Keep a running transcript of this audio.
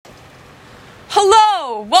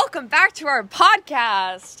Hello, welcome back to our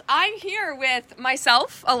podcast. I'm here with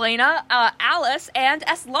myself, Elena, Alice, and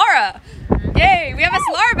Eslara. Yay, we have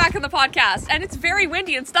Eslara back on the podcast, and it's very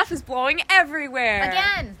windy and stuff is blowing everywhere.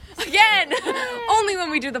 Again! Only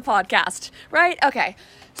when we do the podcast, right? Okay,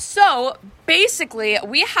 so basically,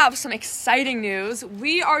 we have some exciting news.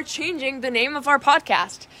 We are changing the name of our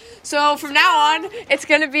podcast. So from now on, it's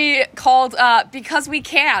going to be called Because We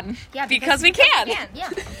Can. Yeah, because we can. Yeah.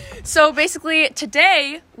 So basically,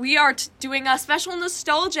 today we are doing a special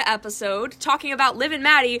nostalgia episode talking about Liv and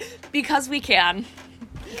Maddie because we can.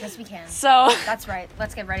 Because we can. So That's right.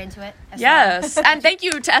 Let's get right into it. yes, and thank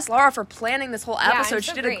you to Eslara for planning this whole episode. I'm She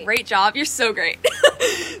so did great. a great job. You're so great.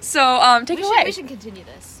 So take it away. We should continue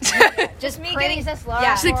this. Just me Praise getting Laura.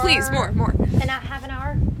 yeah. She's like, please, more. And not half an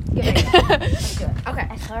hour. Give it. Let's do it. Okay.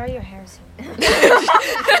 Laura, your hair is.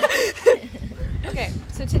 Okay.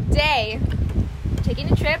 So today, we're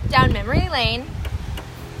taking a trip down memory lane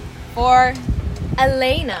for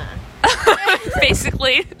Elena.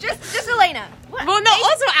 Basically. Just Elena. What? Well, no,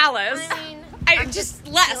 also Alice. I mean, I'm just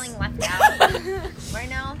less. feeling left out right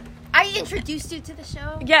now. I introduced you to the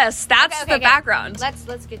show. Yes, that's Okay. the background.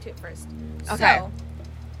 Let's get to it first. Okay. So,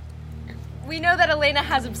 we know that Elena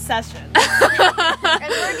has obsessions. And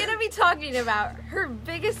we're going to be talking about her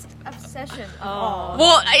biggest obsession. Oh.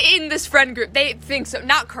 Well, in this friend group, they think so.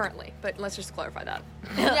 Not currently, but let's just clarify that.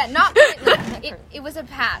 Yeah, not it was a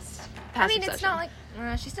past. I mean, obsession. it's not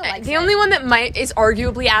like she still likes The it. only one that is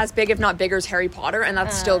arguably as big, if not bigger, is Harry Potter, and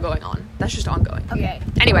that's still going on. That's just ongoing. Okay.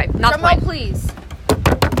 Anyway, not the Drum roll, point. please.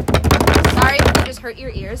 Sorry if we just hurt your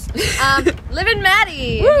ears. Liv and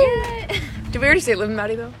Maddie. Woo! Yay. Did we already say Liv and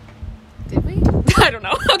Maddie, though? Did we? I don't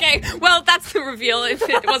know. Okay, well, that's the reveal if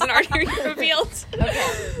it wasn't already revealed.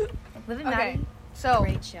 Okay. Liv and Okay. Maddie. So,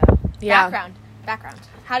 Great show. Yeah. background.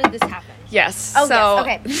 How did this happen? Yes. Oh, so,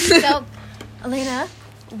 yes. Okay. So, Elena,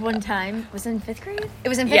 one time, was in 5th grade? It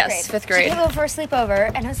was in 5th grade. Yes, 5th grade. She came over for a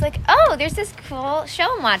sleepover, and I was like, oh, there's this cool show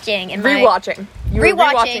I'm watching. In Rewatching. You were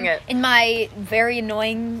rewatching it. in my very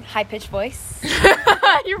annoying, high-pitched voice.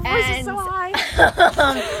 Your voice is so And-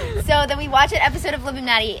 high. So then we watched an episode of Liv and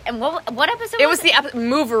Maddie. And what episode It was the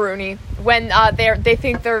Move-a-Rooney, when they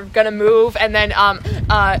think they're gonna move, and then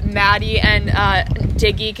Maddie and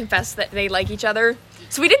Diggy confess that they like each other.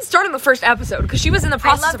 So we didn't start on the first episode because she was in the I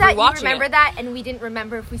process love of that rewatching you remember it. that, and we didn't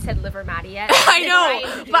remember if we said Liv or Maddie yet. I know,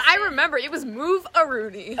 Introduced but I it. remember it was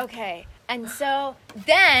Move-a-Rooney. Okay. And so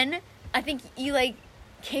then I think you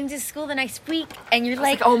came to school the next week and you're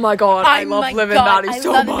like, oh my god, I love Liv and Maddie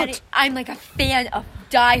so love much. Maddie. I'm like a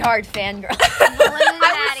diehard fangirl.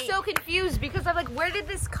 I was so confused because I'm like, where did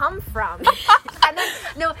this come from? And then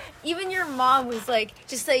no, even your mom was like,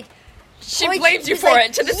 just like She point- blames you she's for like,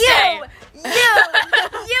 it to this day.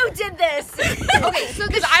 You did this. Okay, so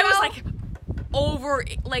Because I was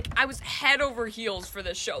I was head over heels for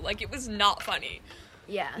this show. Like, it was not funny.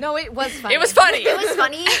 Yeah. no, it was funny. It was funny. It was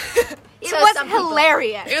funny. It to was some people.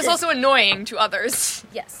 hilarious. It was also annoying to others.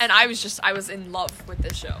 Yes. And I was in love with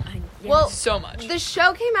this show. Well, So much. the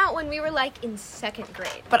show came out when we were like in 2nd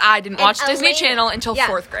grade. But I didn't And watch Disney Elena- Channel until yeah.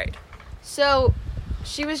 4th grade. So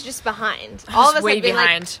she was just behind. I All was of us way had been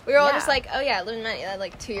behind. like, we were all Yeah. just like, oh yeah, Liv and Maddie, that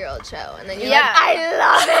like 2-year-old show, and then you're Yeah. like, I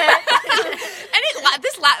love it.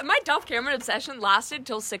 And my Duff Cameron obsession lasted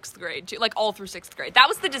till 6th grade, too, like all through 6th grade. That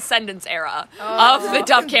was the Descendants era of the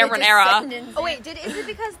Duff Cameron era. Descendants. Oh wait, is it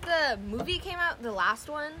because the movie came out, the last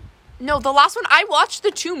one? No, the last one, I watched the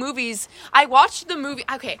 2 movies. I watched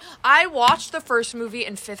the first movie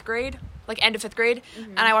in 5th grade, like end of 5th grade,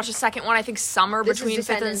 and I watched the second one, I think summer This is between 5th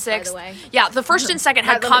and Descendants, by 6th. the way. Yeah, the first and second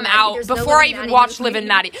had Liv and come Maddie, out there's no before I Liv and even Maddie watched movie. Liv and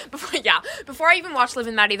Maddie. Before I even watched Liv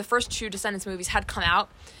and Maddie, the first 2 Descendants movies had come out.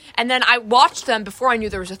 And then I watched them before I knew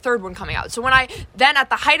there was a 3rd one coming out. So then at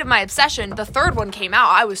the height of my obsession, the 3rd one came out.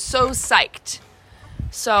 I was so psyched.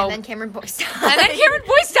 So And then Cameron Boyce died. and then Cameron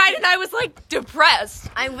Boyce died, and I was like depressed.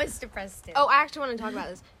 I was depressed too. Oh, I actually want to talk about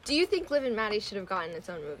this. Do you think Liv and Maddie should have gotten its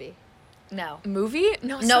own movie? no. Movie?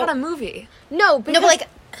 No, it's No. not a movie. No, because No, but like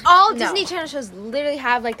all no. Disney Channel shows literally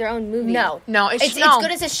have like their own movie. no. No, It's it's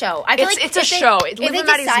good as a show. I feel It's- like it's a if they- show. Liv If they and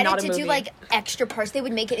Maddie's decided not a to movie. do like extra parts, they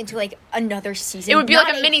would make it into like another season. It would be not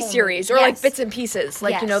like a mini whole series movie. or like Yes. bits and pieces,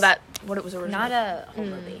 like you know Yes. what it was originally. Not a whole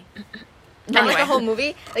movie. Not like Anyway. a whole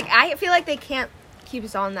movie. Like I feel like they can't keep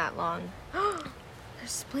us on that long.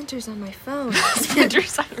 There's splinters on my phone.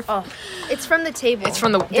 Splinters on your- Oh, It's from the table. It's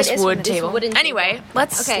from this It is wood from this table. wooden Anyway, table.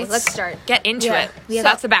 let's start. get into Yeah. it. We So have-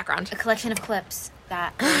 that's the background. a collection of clips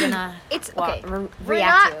that we're gonna It's okay. We're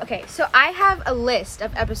react not to. okay. So I have a list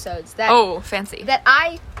of episodes that Oh, fancy. that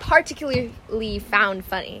I particularly found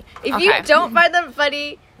funny. If Okay. you don't find them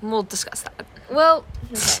funny, We'll discuss that. well,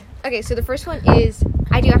 okay. So the first one is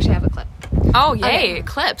I do actually have a clip. Oh, yay. Okay.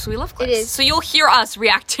 Clips. We love clips. It is. So you'll hear us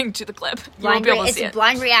reacting to the clip. You won't be able to It's see a it.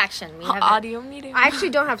 blind reaction. We have it. Audio meeting. I actually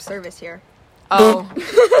don't have service here. Oh.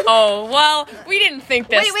 Oh, well, we didn't think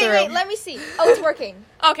this through. Wait. Let me see. Oh, it's working.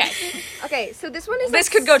 Okay. Okay, so this one is This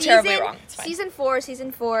like could go terribly wrong. It's fine.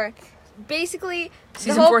 Season 4. Basically,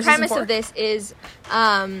 Season the whole 4, season premise 4. of this is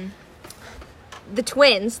the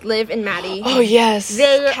twins, Liv and Maddie. Oh, yes.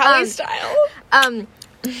 They, Kelly style.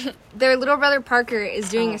 Their little brother Parker is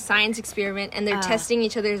doing a science experiment, and they're testing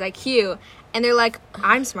each other's IQ. And they're like,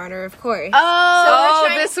 "I'm smarter, of course." Oh, we're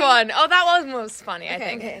trying this one. Oh, that was most funny, I Okay,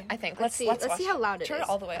 think. okay. I think. Let's see watch how loud it Turn is. it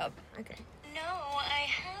all the way up. Okay. No, I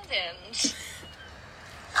haven't.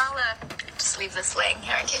 I'll just leave this laying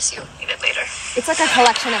here in case you need it later. It's like a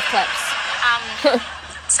collection of clips.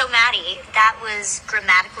 So Maddie, that was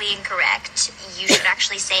grammatically incorrect. You should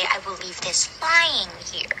actually say, I will leave this lying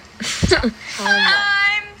here.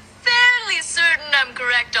 I'm fairly certain I'm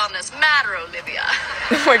correct on this matter, Olivia.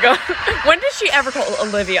 Oh my god. When did she ever call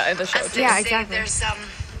Olivia in the show? As they Yeah, say, exactly. There's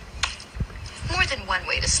more than one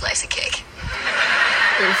way to slice a cake.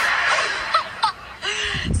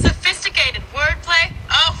 Sophisticated wordplay?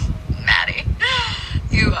 Oh, Maddie,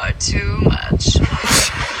 you are too much.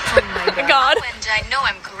 Oh my god. Oh, and I know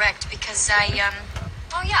I'm correct because I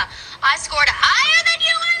scored higher than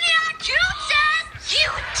you in the IQ test. You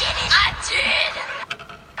did it. I did.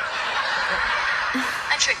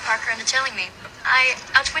 I tricked Parker into telling me. I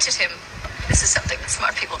outwitted him. This is something that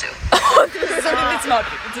smart people do. Something that's not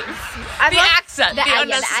the accent. The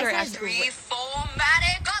unnecessary accent is accent. 3-4,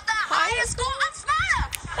 Maddie got the highest score on Smarter.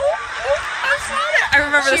 I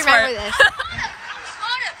remember She this part. remember this.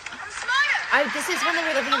 I'm smarter. This is when they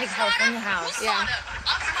were living in the California house. Yeah.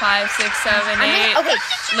 5, 6, 7, 8. Okay.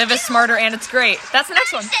 Live is smarter and it's great. That's the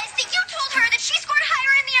next one. Says that you told her that she scored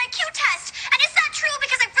higher in the IQ test. And is that true?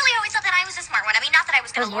 Because I really always thought that I was a smart one. I mean, not that I was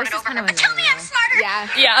going to Her lord it voice is over her, kind of but tell me I'm annoying, smarter. Yeah.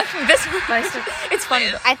 Yeah, this it's funny.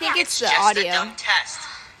 I think it's the just audio. a dumb test.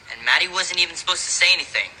 And Maddie wasn't even supposed to say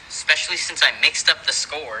anything, especially since I mixed up the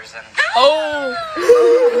scores and... Oh.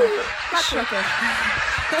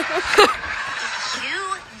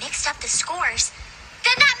 You mixed up the scores.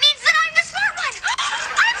 Then that means that I'm the smart one.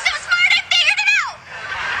 I'm so smart, I figured it out.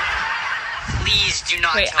 Please do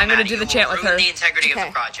not Wait, tell I'm gonna Maddie. do the You chant will with ruin her. the integrity of Okay.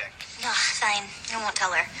 the project. No, fine. I won't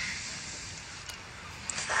tell her.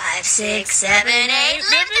 5, 6, 7, 8. Liv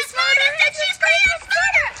is smarter, and she's great. I'm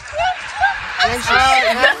smarter. And then she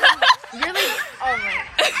Really? Oh my.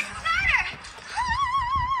 I'm smarter.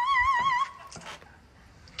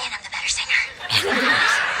 And I'm the better singer.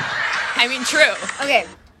 I mean, true. Okay.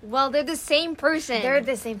 Well, they're the same person. They're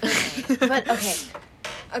the same person. But okay.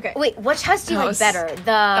 okay. Wait, which house do you That like was- better? was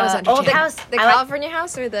The old entertaining. house? The I like- California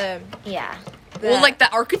house or the yeah. Well, like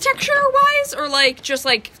the architecture wise, or like just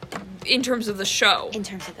like in terms of the show. In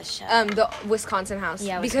terms of the show. the Wisconsin house.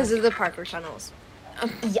 Yeah, because Wisconsin. of the Parker tunnels.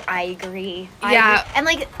 Yeah, I agree. Yeah. And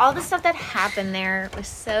like all the stuff that happened there was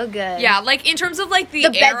so good. Yeah, like in terms of like the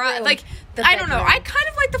The era, bedroom. like The I don't know. bedroom. I kind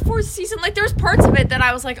of like the fourth season. Like there was parts of it that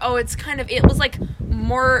I was like, oh, it's kind of. It was like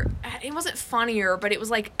more. It wasn't funnier, but it was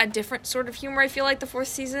like a different sort of humor. I feel like the fourth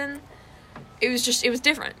season. It was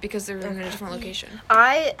different because they were in a different location.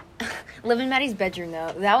 I live in Maddie's bedroom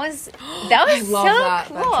though. That was I so love that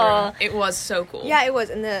cool. bedroom. It was so cool. Yeah, it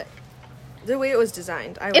was, and the way it was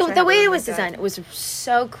designed. The way it was designed, it was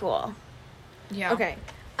so cool. Yeah. Okay.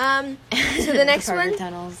 So the next Carter one,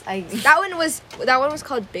 tunnels. that one was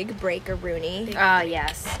called Big Break or Rooney.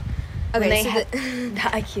 Yes. Okay, they so had the, the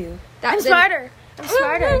IQ. that- I'm the- smarter. I'm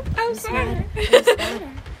smarter. I'm sorry.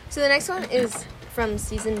 So the next one is from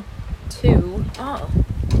season 2 Oh.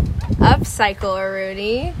 of Cycle or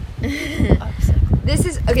Rooney. This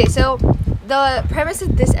is okay. So the premise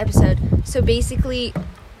of this episode. So basically,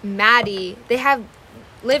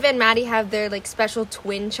 Liv and Maddie have their like special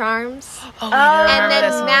twin charms, and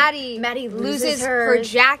then Maddie loses her hers.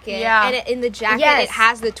 jacket, Yeah. and in the jacket Yes. it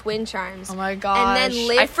has the twin charms. Oh my gosh. And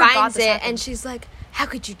then I Liv forgot finds this it, happened. and she's like, "How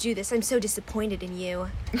could you do this? I'm so disappointed in you."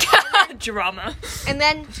 Drama. And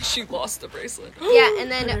then She lost the bracelet. yeah, and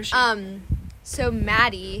Where then is she? so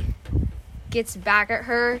Maddie gets back at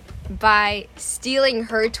her by stealing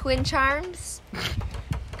her twin charms,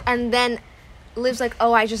 and then Liv's like,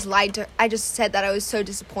 "Oh, I just lied to her. I just said that I was so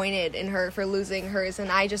disappointed in her for losing hers, and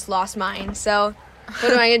I just lost mine. So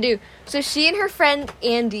what am I gonna do?" So she and her friend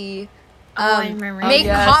Andy I remember. make Oh,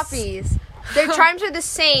 yes. copies. Their charms are the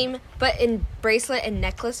same, but in bracelet and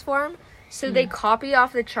necklace form. So they copy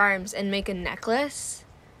off the charms and make a necklace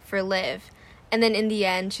for Liv. And then in the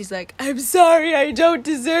end, she's like, "I'm sorry, I don't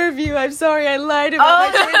deserve you. I'm sorry, I lied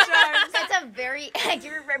about my twin charms." That's a very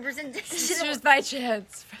accurate representation. Sisters by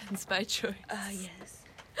chance, friends by choice. Yes.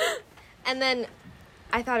 And then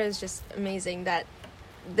I thought it was just amazing that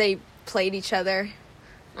they played each other.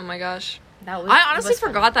 Oh my gosh. That was, I honestly was fun.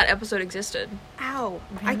 forgot that episode existed. Ow.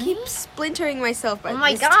 I keep splintering myself by Oh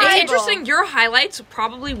my this God. It's table. interesting. Your highlights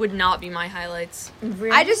probably would not be my highlights. Really?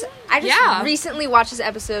 I just Yeah. recently watched this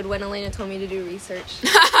episode when Elena told me to do research.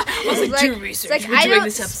 I was It's like, do research. It's like We're I doing don't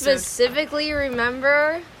this episode. specifically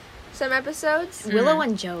remember some episodes. Willow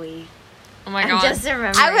and Joey. Oh my I'm god. just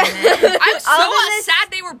remembering I was- it. I'm so all of this- sad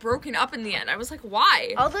they were broken up in the end. I was like,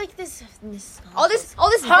 why? All like this All this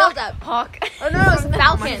build up. Hawk. Oh no, it's Oh my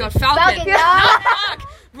Falcon. god, Falcon. Falcon, Not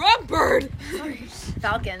Hawk. Wrong bird.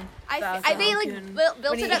 Falcon. I they like Falcon.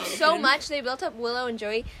 built it up so Falcon. much. They built up Willow and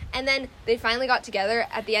Joey, and then they finally got together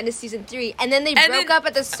at the end of season 3, and then they And broke then- up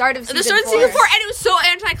at the start of At season the start 4. of season 4, and it was so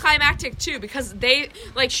anticlimactic too, because they,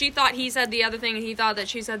 like, she thought he said the other thing, and he thought that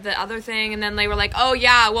she said the other thing, and then they were like, oh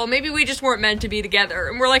yeah, well maybe we just weren't meant to be together.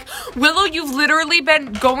 And we're like, Willow, you've literally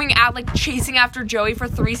been going out, like, chasing after Joey for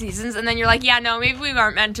 3 seasons, and then you're like, yeah, no, maybe we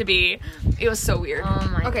weren't meant to be. It was so weird. Oh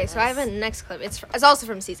my. Okay, so I have a next clip. It's also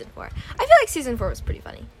from season 4. I feel like season 4 was pretty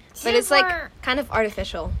funny, but Season it's like 4 kind of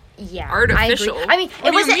artificial. Yeah. Artificial? I agree. I mean, What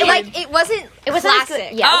it do you wasn't mean? like It wasn't it wasn't as classic.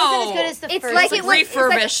 good. Yeah, it wasn't Oh. as good as the It's first. like like it was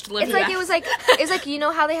refurbished It's Living like Back. it was like it's like, you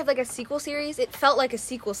know how they have like a sequel series? It felt like a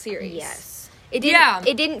sequel series. Yes. It didn't. Yeah.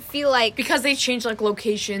 It didn't feel like. Because they changed, like,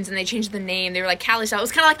 locations, and they changed the name. They were like, Cali Style. It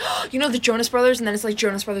was kind of like, you know, the Jonas Brothers, and then it's like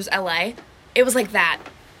Jonas Brothers LA. It was like that.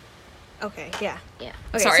 Okay. Yeah. Yeah.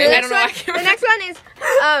 Okay, Sorry, so the I next don't know why I one- can't The next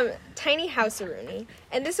one is Tiny House Rooney,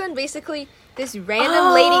 and this one basically this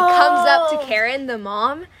random lady comes up to Karen, the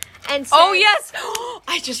mom, and says, Oh, yes!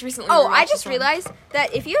 I just recently Oh, rewatched I this just one. realized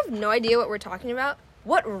that if you have no idea what we're talking about,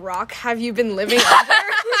 what rock have you been living under?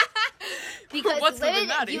 Because What's Liv Liv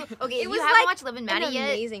and and Maddie? you, okay, It if was you haven't like watched Liv and Maddie an yet,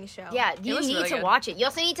 amazing show. yeah, you was need really to good. watch it. You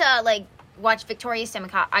also need to like watch Victoria's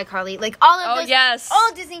Secret, iCarly, like all of Oh, those. yes.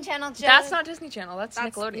 all Disney Channel shows. That's not Disney Channel. That's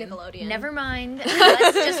That's Nickelodeon. Never mind.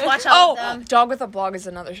 Let's just watch all of Oh, them. Dog with a Blog is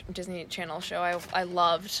another Disney Channel show. I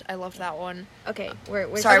loved that one. Okay,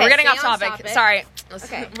 we're Sorry, okay, we're getting stay off on topic. Sorry.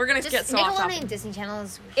 Okay. We're gonna Just get so off Nickelodeon topic. and Disney Channel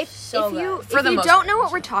is If so you good. For if the you most don't know part.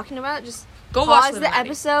 what we're talking about, just Go watch pause Liv the and Maddie.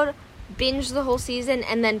 episode, binge the whole season,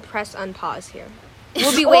 and then press unpause here.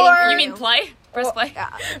 We'll be waiting for You mean play? Press play. Yeah.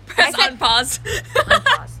 Press I said- unpause.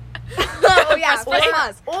 Unpause. Oh yeah, Press play.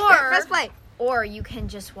 pause. Or Press play. Or you can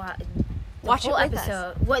just watch the Watch it whole with us.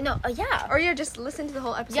 episode. What? No. Yeah. Or you just listen to the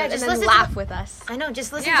whole episode Yeah, and just then listen to laugh the- with us. I know.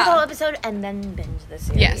 Just listen Yeah. to the whole episode and then binge the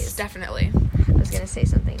series. Yes, definitely. I was gonna say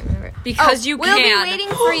something. Remember? Because you we'll can. be waiting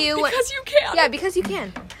for you. Because you can. Yeah, because you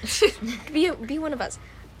can. be one of us.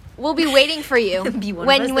 We'll be waiting for you Be one of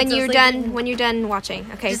when us, when that you're sounds like- done when you're done watching.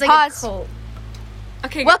 Okay, Just like pause. a cult.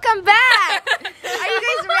 Okay. Welcome back. Are you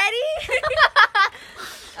guys ready?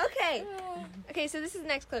 Okay. Okay, so this is the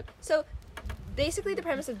next clip. So basically the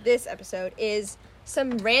premise of this episode is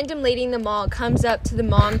some random lady in the mall comes up to the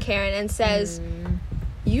mom Karen and says,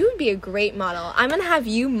 "You would be a great model. I'm going to have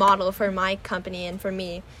you model for my company and for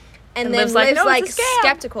me." And then Liv's like, Liv's "No, like it's a scam."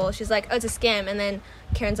 skeptical. She's like, "Oh, it's a scam." And then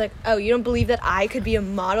Karen's like, "Oh, you don't believe that I could be a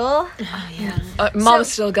model?" Mom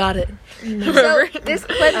still got it. So Remember? this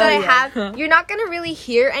clip that I have, you're not gonna really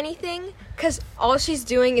hear anything because all she's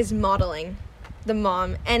doing is modeling the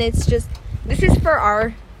mom, and it's just this is for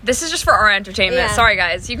our This is just for our entertainment. Yeah. Sorry,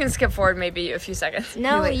 guys. You can skip forward maybe a few seconds.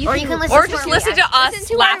 no. Or you can listen Or to just our listen to us listen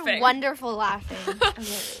to laughing. our wonderful laughing.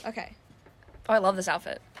 Okay. Oh, I love this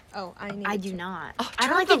outfit. Oh, I do not. Oh, I turn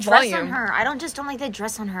don't like up the the dress on volume. her. I don't like the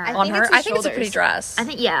dress on her. I On think her, it's the I think it's a pretty shoulders. dress. I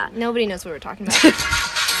think yeah. Nobody knows what we're talking about.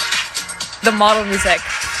 The model music.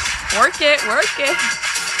 Work it, work it.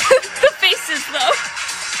 The faces, though.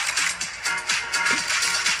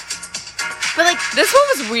 But like This one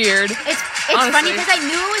was weird. it's Honestly. funny because I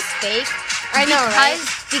knew it was fake. I know, right?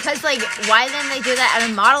 Because like why didn't they do that at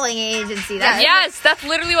a modeling agency? That's Yes, that's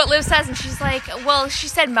literally what Liv says, and she's like, well, she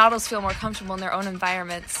said models feel more comfortable in their own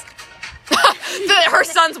environments. Her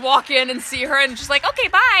sons walk in and see her, and she's like, okay,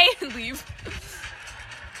 bye, and leave.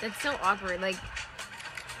 That's so awkward. Like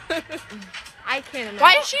I can't imagine.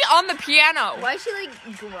 Why is she on the piano? why is she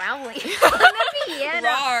like growling on the piano?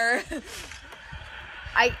 Rar.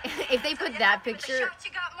 If they put that picture. Shots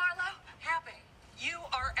you got, Marlo? Happy. You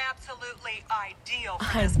are absolutely ideal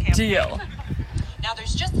for this campaign. Deal. Now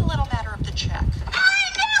there's just a little matter of the check.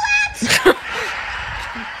 I knew it!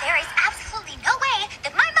 There is absolutely no way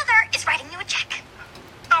that my mother is writing you a check.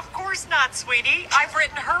 Of course not, sweetie. I've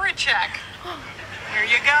written her a check. Here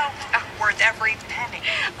you go. Worth every penny.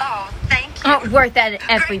 Oh, thank you. Oh, worth that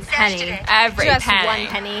every Great stash penny. today. Every Just penny.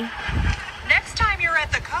 1 penny. Next time you're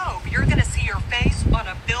at the Cove, you're going to see your face on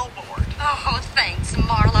a billboard. Oh, thanks,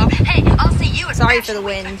 Marlo. Hey, I'll see you at Sorry Fashion for the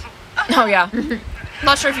Week. wind. Oh, yeah.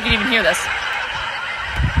 Not sure if you can even hear this.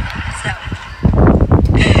 So,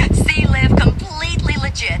 see, Liv, completely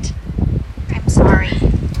legit. I'm sorry.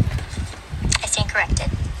 I stand corrected.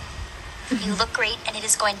 You look great, and it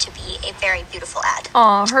is going to be a very beautiful ad.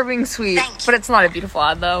 Aw, her being sweet. Thank you. But it's not a beautiful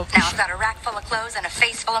ad, though. Now I've got a rack full of clothes and a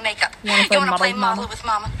face full of makeup. You wanna play wanna model play with model Mama? with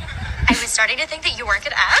Mama? I was starting to think that you work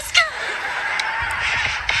at Ask.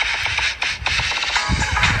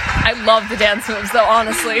 I love the dance moves, though,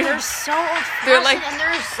 honestly. They're so They're fashioned like- and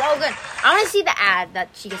they're so good. I want to see the ad that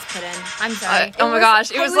she gets put in. I'm sorry. Oh my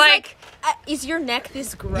gosh, it was like, Is your neck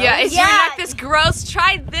this gross? yeah, is your Yeah. neck this gross?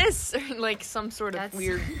 Try this. Like some sort of That's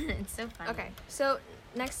weird. It's so funny. Okay, so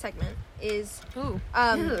next segment is Ooh.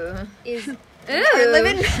 Ooh. we're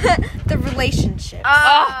living the relationship.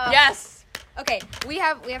 Oh, yes. Okay, we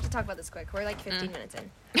have to talk about this quick. We're like 15 minutes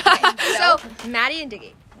in. So Maddie and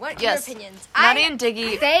Diggy, what are Yes. your opinions? Maddie and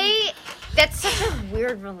Diggy. That's such a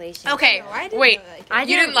weird relationship. Okay, I didn't wait. really like it. I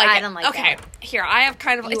You didn't like it. didn't like okay, that. here I have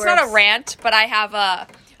kind of. You It's were not a obs- rant, but I have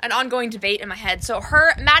an ongoing debate in my head. So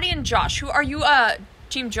Maddie and Josh. Who are you?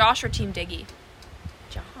 Team Josh or Team Diggy?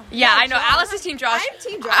 Josh. Yeah, I know. Josh. Alice is Team Josh. I'm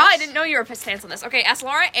Team Josh. Oh, I didn't know you were a stance on this. Okay,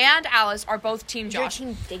 Laura and Alice are both Team You're Josh.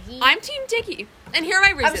 Team Diggy. I'm Team Diggy, and here are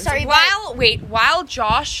my reasons. sorry, while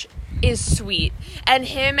Josh is sweet, and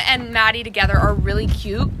him and Maddie together are really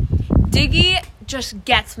cute, Diggy just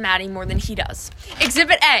gets Maddie more than he does.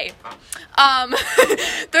 Exhibit A.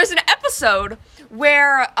 There's an episode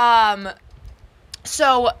where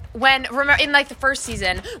so remember in like the first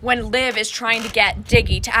season when Liv is trying to get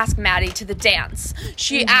Diggy to ask Maddie to the dance,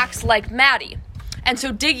 she acts like Maddie. And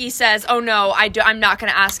so Diggy says, "Oh no, I'm not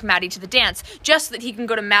going to ask Maddie to the dance, just so that he can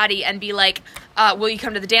go to Maddie and be like, will you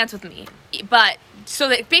come to the dance with me?" But so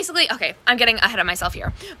that basically, okay, I'm getting ahead of myself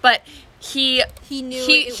here. But he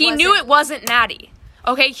knew it wasn't Maddie.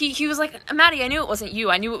 Okay, he was like, "Maddie, I knew it wasn't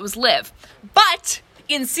you. I knew it was Liv." But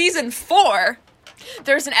in season 4,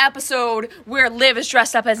 there's an episode where Liv is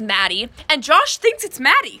dressed up as Maddie, and Josh thinks it's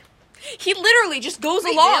Maddie. He literally just goes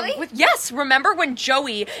along really? with, yes, remember when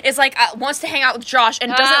Joey is like, wants to hang out with Josh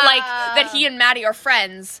and doesn't like that he and Maddie are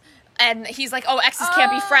friends, and he's like, oh, exes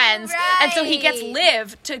can't be friends, and so he gets right.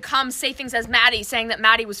 Liv to come say things as Maddie, saying that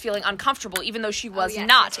Maddie was feeling uncomfortable, even though she was yes,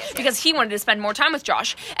 not, yes, yes, because he wanted to spend more time with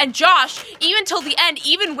Josh. And Josh, even till the end,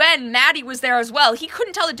 even when Maddie was there as well, he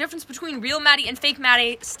couldn't tell the difference between real Maddie and fake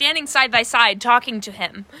Maddie standing side by side talking to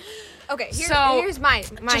him. Okay, So, here's my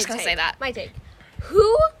just gonna take. say that. My take.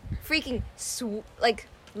 Who freaking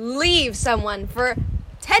leaves someone for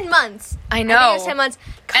 10 months? I know. I think it was 10 months.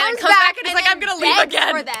 And comes back and is like, then "I'm gonna leave begs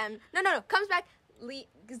again." for them. No. Comes back,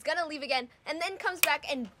 is gonna leave again, and then comes back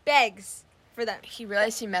and begs for them. He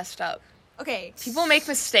realized he messed up. Okay. People make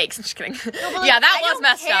mistakes. I'm just kidding. No, but, Yeah, that I was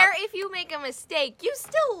messed don't care up. if you make a mistake. You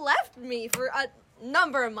still left me for a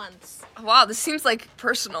number of months. Wow, this seems like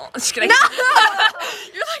personal. I'm just kidding. No!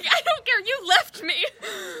 You're like, I don't care. You left me.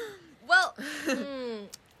 Well,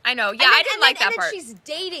 I know. Yeah, I didn't like that and part. then she's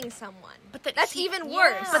dating someone. But then That's he- even yeah.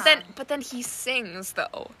 worse. But then he sings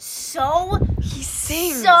though. So He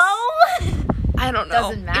sings. I don't know.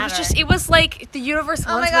 Doesn't It matter. was just. It was like the universe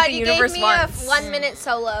Oh wants my what god, the you gave universe me wants. a 1 minute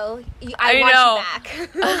solo. I I know.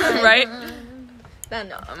 watched back. Right?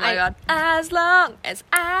 No. Oh my god. As long as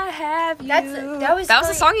I have you. that was the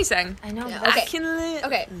probably- song he sang. I know. Yeah. but Okay. I can live.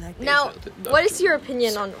 Okay, like this. now, what is your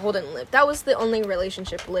opinion on Hold and Live? That was the only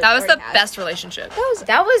relationship Liv That was the already had. best relationship.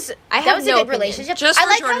 That was I that have was no a good opinion. relationship. Just I for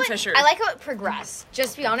like Jordan how Fisher. I like how it progressed.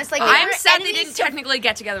 Just to be honest, like I'm were sad they enemies didn't to- technically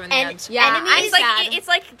get together in the and- end. Yeah, enemies It's like sad. it's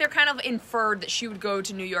like they're kind of inferred that she would go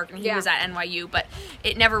to New York and he Yeah. was at NYU, but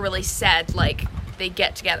it never really said like they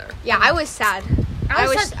get together. Yeah, I was sad. I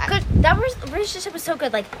was was- so good. That relationship was so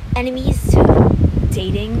good. Like enemies to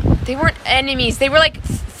dating. They weren't enemies. They were like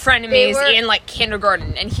frenemies They were- in like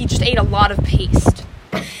kindergarten, and he just ate a lot of paste.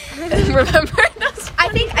 Remember?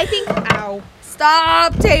 I think, ow.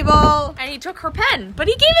 Stop, table. And he took her pen, but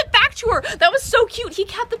he gave it back to her. That was so cute. He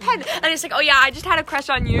kept the pen, and he's like, "Oh yeah, I just had a crush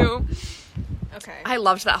on you." Okay. I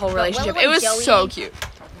loved that whole relationship. Willow It was and Joey- so cute.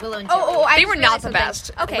 Willow and Joey. I They just were not realized the something.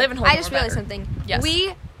 best. Okay, Liv and Holden I just were realized better. something. Yes.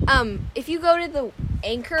 We, if you go to the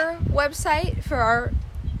Anchor website for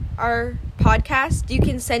our podcast, you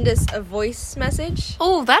can send us a voice message.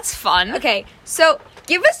 Oh, that's fun. Okay, so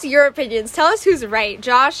give us your opinions. Tell us who's right,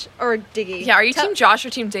 Josh or Diggy. Yeah, are you Team Josh or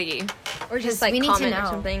Team Diggy? Or just Because like we need to comment or know.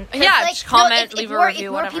 something. Yeah, just comment, if leave a more, review,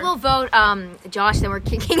 if more whatever. people vote Josh, then we're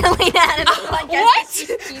kicking Elena out of the podcast. What?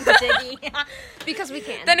 Team Diggy. Because we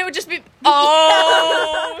can. Then it would just be.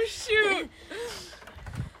 Oh shoot!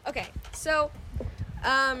 Okay, so,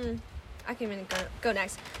 I can even go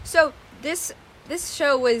next. So this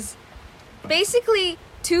show was basically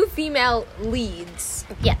 2 female leads,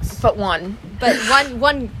 Yes. But one. but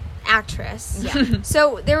one actress. Yeah.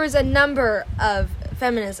 So there was a number of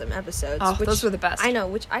feminism episodes. Oh, which those were the best. I know,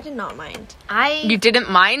 which I did not mind. You didn't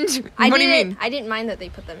mind? What do you mean? I didn't mind that they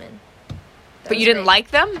put them in. That But was you didn't great.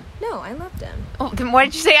 like them? No, I loved them. Oh, then why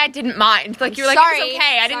did you say I didn't mind? Like, you were like, it Sorry. was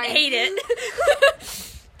okay. I didn't Sorry. hate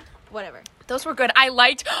it. Whatever. Those were good. I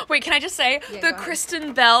liked. Wait, can I just say Yeah, the go ahead.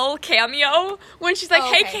 Kristen Bell cameo when she's like,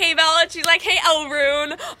 Oh, "Hey, okay. Kay Bell," and she's like, "Hey,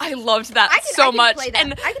 Elrune." I loved that I can so much. Play that.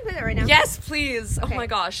 And I can play that right now. yes, please. Okay. Oh my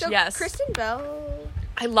gosh, So yes. Kristen Bell.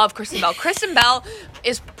 I love Kristen Bell. Kristen Bell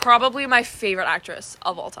is probably my favorite actress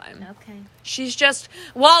of all time. Okay. She's just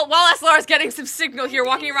while Laura's getting some signal here,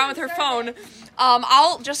 walking around with her phone.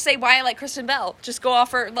 I'll just say why I like Kristen Bell. Just go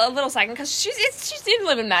off for a little second because she didn't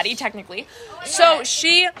live in Maddie technically, so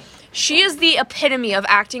she is the epitome of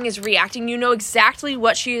acting is reacting. You know exactly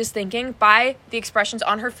what she is thinking by the expressions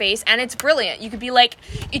on her face, and it's brilliant. You could be like,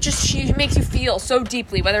 she makes you feel so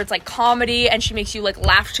deeply, whether it's like comedy and she makes you like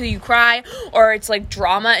laugh till you cry, or it's like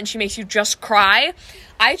drama and she makes you just cry.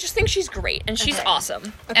 I just think she's great and she's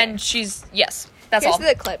awesome. And she's, yes, that's Here's all.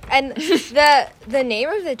 the clip, and the name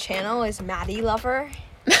of the channel is Maddie Lover.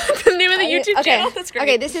 The name of the YouTube channel? That's great.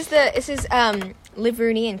 Okay, this is Liv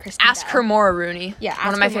Rooney and Kristen Ask Bell. Her More, Rooney. Yeah, one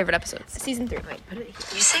Ask of my Her More. favorite episodes. Season 3.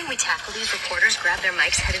 You saying we tackle these reporters, grab their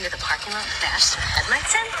mics, head into the parking lot, bash their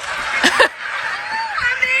headlights in?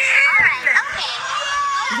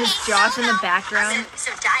 Is Josh in the background? So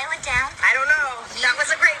dial it down. I don't know. That was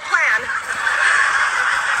a great plan.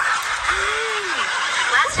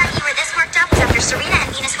 Last time you were this worked up was after Serena and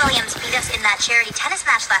Venus Williams beat us in that charity tennis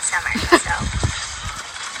match last summer. So,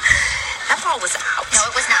 That ball was out. no,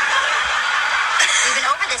 it was not. We've been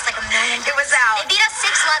over this like a million times. It was out. They beat us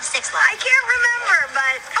 6-love, 6-love. I can't remember,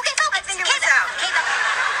 but Okay, focus. I think it was out.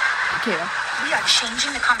 Okay. We are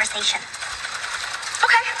changing the conversation.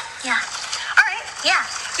 Okay. Yeah. All right. Yeah.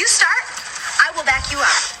 You start. I will back you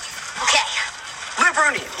up. Okay. Liv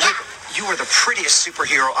Rooney, Yeah. you are the prettiest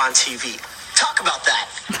superhero on TV. Talk about that.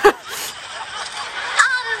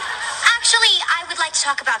 Actually, I would like to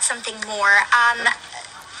talk about something more.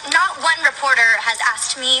 Not one reporter has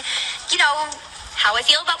asked me, how I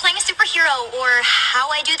feel about playing a superhero, or how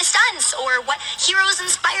I do the stunts, or what heroes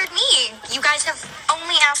inspired me. You guys have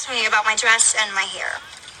only asked me about my dress and my hair.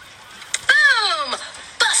 Boom!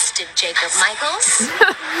 Busted, Jacob Michaels.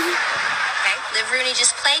 Okay, Liv Rooney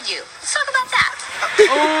just played you. Let's talk about that.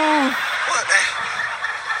 What?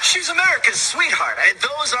 She's America's sweetheart.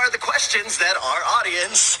 Those are the questions that our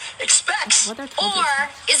audience expects. Or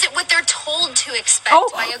is it what they're told to expect Oh,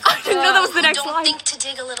 by a I didn't know that was the who next don't line. think to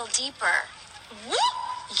dig a little deeper? Woo!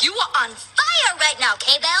 You are on fire right now,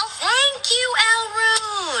 K-Bell. Thank you,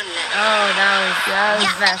 Elrune. Oh, that was Yeah,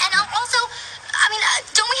 and also,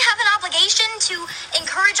 don't we have an obligation to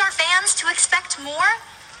encourage our fans to expect more?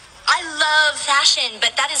 I love fashion,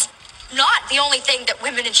 but that is not the only thing that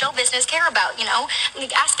women in show business care about,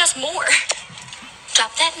 Ask us more.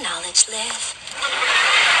 Drop that knowledge, Liv.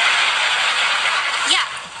 Yeah,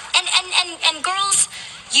 and girls,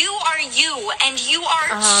 you are you, and you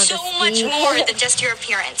are so much more than just your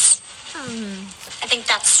appearance. I think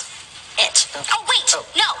that's it. Oh, wait,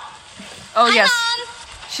 no. Oh, Hi, yes. Mom.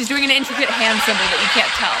 She's doing an intricate hand symbol that you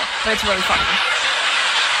can't tell, but it's really funny.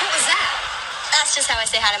 What was that? That's just how I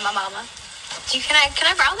say hi to my mama. Can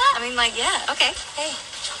I borrow that? Yeah, okay. Hey,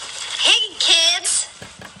 kids.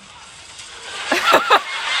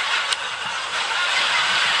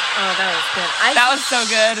 Oh, that was good. That was so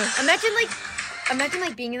good. Imagine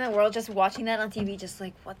like being in that world, just watching that on TV, just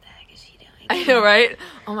like, what the heck is she doing? I know, right?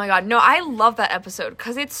 Oh my god. No, I love that episode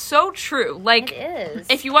because it's so true. Like, It is.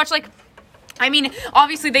 if you watch,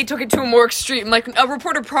 obviously they took it to a more extreme. Like, a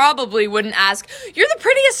reporter probably wouldn't ask, "You're the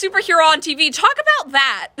prettiest superhero on TV. Talk about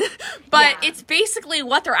that." But it's basically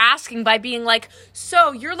what they're asking by being like,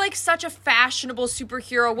 "So, you're like such a fashionable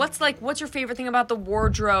superhero. What's your favorite thing about the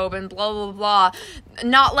wardrobe?" And blah, blah, blah.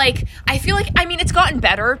 Not like, I feel like, it's gotten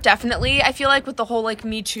better, definitely. I feel like with the whole,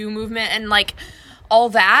 Me Too movement and, all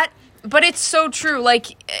that. But it's so true.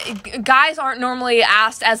 Guys aren't normally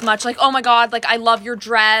asked as much, oh my god, I love your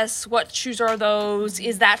dress. What shoes are those?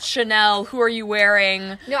 Is that Chanel? Who are you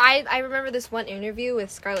wearing? No, I remember this one interview with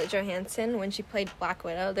Scarlett Johansson when she played Black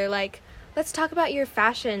Widow. They're like, let's talk about your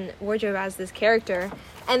fashion wardrobe as this character.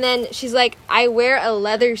 And then she's like, I wear a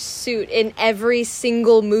leather suit in every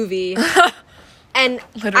single movie. And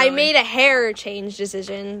Literally. I made a hair change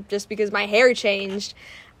decision just because my hair changed.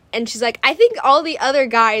 And she's like, I think all the other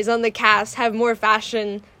guys on the cast have more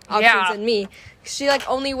fashion options Yeah. than me. She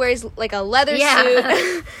only wears a leather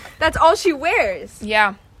suit. That's all she wears.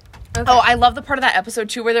 Yeah. Oh, I love the part of that episode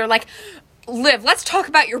too where they're like, Liv, let's talk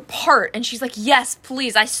about your part. And she's like, yes,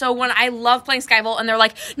 please. I love playing Skyfall. And they're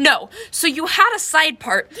like, no. So you had a side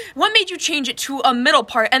part. What made you change it to a middle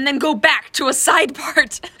part and then go back to a side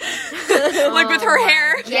part? Like with her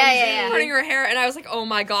hair. Yeah. Putting her hair. And I was like, oh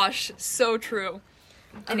my gosh, so true.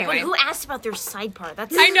 Anyway. Who asked about their side part?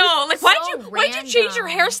 That's I know. Like, why'd you change your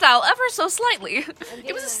random. hairstyle ever so slightly?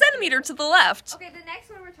 It was a centimeter to the left. Okay, the next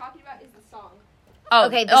one we're talking about is the song. Oh,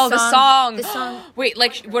 Okay, the song. The song. Wait,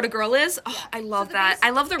 like What a Girl Is? Oh, I love that. I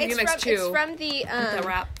love the remix too. It's from the the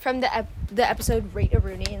rap. from the episode Rate a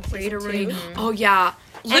Rooney in season Rate a 2. Rooney. Oh yeah.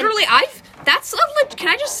 Literally, can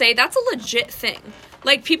I just say that's a legit thing.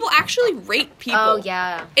 Like people actually rate people. Oh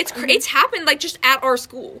yeah. It's happened like just at our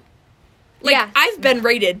school. Like Yeah. I've been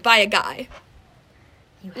rated by a guy.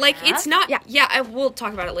 Like have? it's not. Yeah. We'll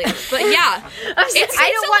talk about it later. But yeah,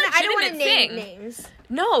 I don't want to legitimate name thing. names.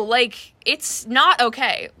 No, like it's not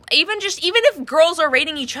okay. Even if girls are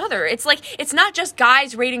rating each other, it's like it's not just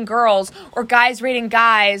guys rating girls or guys rating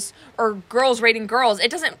guys or girls rating girls.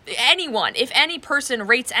 It doesn't anyone. If any person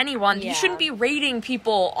rates anyone, you shouldn't be rating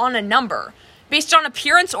people on a number based on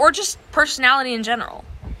appearance or just personality in general.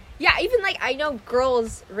 Yeah, even like I know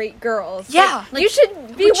girls rate girls. Yeah, Like, you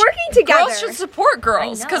should be working together. Girls should support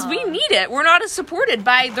girls because we need it. We're not as supported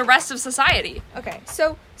by the rest of society. Okay,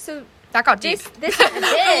 so That got deep. this The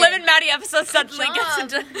Liv and Maddie episode suddenly gets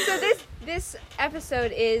into. so this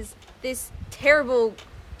episode is this terrible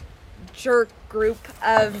jerk group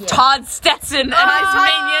of Todd Stetson and his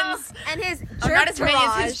minions. and his Oh, not his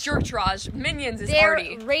minions, his jerk jerk Raj. Minions is They're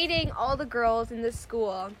Artie. rating all the girls in the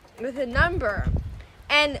school with a number,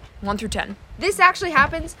 and 1 through 10. this actually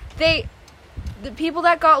happens. The people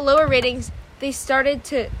that got lower ratings, they started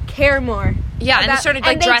to care more. Yeah, and they started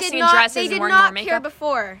like they dressing did in not- dresses They and did wearing more not care makeup.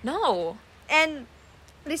 before, No. and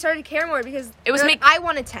they started to care more because It was they're make- like, I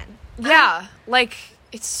want a 10. Yeah, like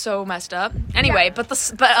it's so messed up. Anyway, but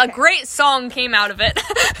a great song came out of it.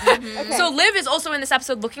 So Liv is also in this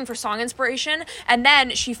episode looking for song inspiration, and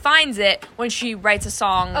then she finds it when she writes a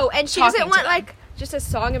song. Oh, and she talking doesn't to want them. like just a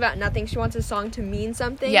song about nothing. She wants a song to mean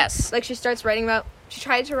something. Yes. Like she starts writing about. She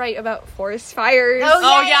tried to write about forest fires.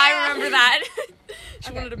 Oh yeah, I remember that.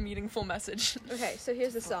 She wanted a meaningful message. Okay, so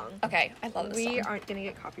here's the song. Okay, I love this We song. aren't gonna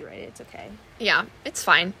get copyrighted. It's okay. Yeah, it's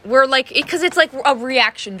fine. We're like, because it's like a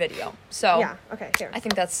reaction video. So Yeah. Okay. Here. I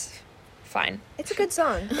think that's fine. It's a good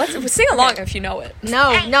song. Let's sing along if you know it.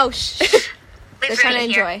 No. Shh. They're Liv trying to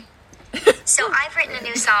Rooney here. enjoy. So I've written a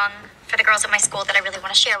new song for the girls at my school that I really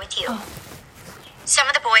want to share with you. Some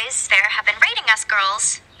of the boys there have been rating us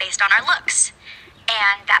girls based on our looks,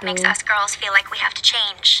 and that makes us girls feel like we have to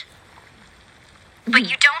change. But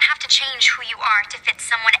you don't have to change who you are to fit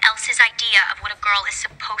someone else's idea of what a girl is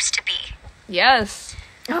supposed to be. Yes.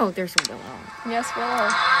 Oh, there's Willow. Yes, Willow.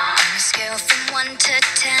 On a scale from 1 to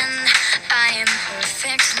 10, I am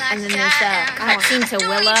perfect like And then there's the cutscene to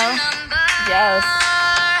Willow. Yes.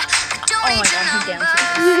 Oh my god, he dances.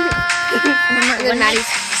 Remember when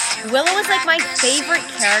Willow was like my favorite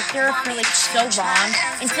character for like so long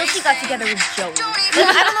until she got together with Joey. Like,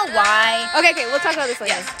 I don't know why. Okay. We'll talk about this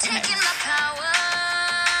later. taking my power.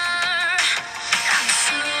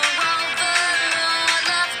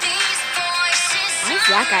 Why is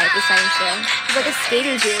that guy at the science show? He's like a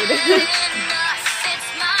skater dude.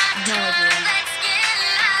 No idea.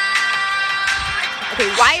 Okay.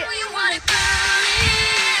 Why?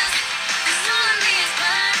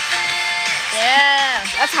 Yeah.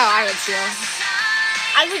 That's how I would feel.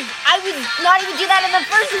 I would not even do that in the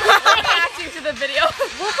first place. Reacting to the video.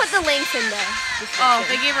 We'll put the links in there. Oh,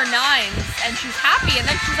 they gave her 9s, and she's happy, and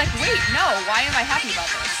then she's like, wait, no, why am I happy about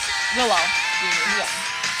this? Willow. Yeah.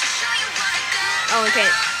 Oh, okay.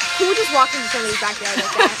 Who just walked into somebody's backyard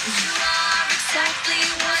like that?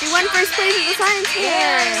 She won first place at the science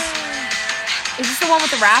fair. Is this the one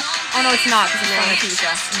with the rap? Oh, no, it's not, because it's from the TV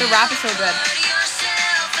show. The rap is so good.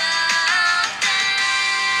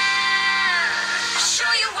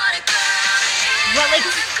 But like,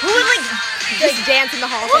 who would like Just dance in the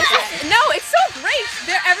hall. No, it's so great.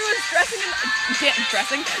 Everyone's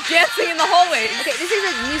dancing in the hallways. Okay, this is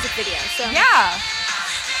a music video, so Yeah.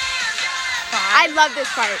 I love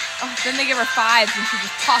this part. Oh, then they give her 5s, and she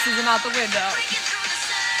just tosses them out the window.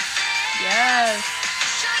 Yes.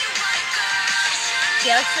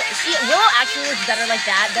 yeah, Willow actually looks better like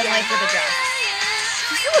that than like with a dress.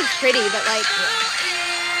 She still looks pretty, but like,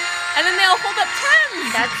 And then they all hold up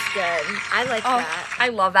 10s. That's good. I like Oh, that. I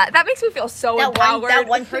love that. That makes me feel so That empowered.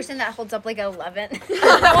 one person that holds up like an 11.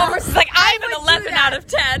 That one person's like, I'm an 11 out of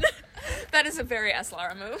 10. That is a very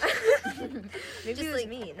Eslara move. Maybe it was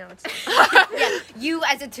me. No, it's Yeah, you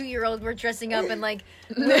as a 2-year-old were dressing up in like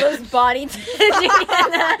Willow's body.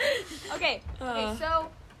 Okay, so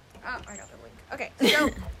I got the link. Okay, so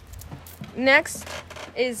next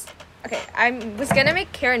is I was gonna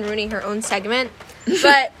make Karen Rooney her own segment,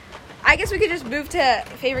 but I guess we could just move to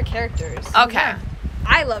favorite characters. Okay.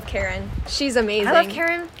 I love Karen. She's amazing. I love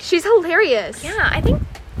Karen. She's hilarious. Yeah, I think.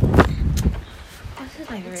 This is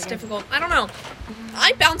my favorite. It's difficult. I don't know.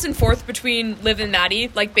 I bounce and forth between Liv and Maddie,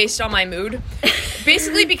 like, based on my mood.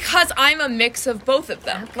 Basically because I'm a mix of both of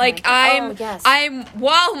them. Okay. Like, Yes.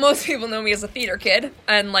 while most people know me as a theater kid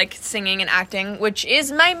and, like, singing and acting, which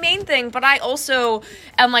is my main thing, but I also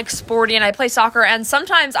am, like, sporty and I play soccer, and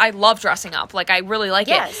sometimes I love dressing up. Like, I really like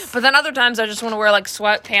Yes. it. But then other times I just want to wear, like,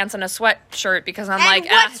 sweatpants and a sweatshirt because I'm And like,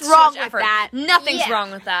 what's it's too wrong much with effort. that? Nothing's Yeah.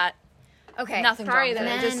 wrong with that. Okay. Nothing's Sorry wrong with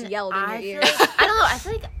that it. I just yelled in your I ear. feel like, I don't know. I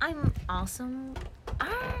feel like I'm awesome.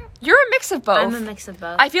 You're a mix of both. I'm a mix of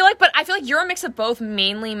both. I feel like you're a mix of both,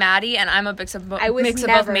 mainly Maddie, and I'm a mix of both. I was mix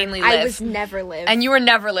never. of both, mainly Liv. I was never Liv. And you were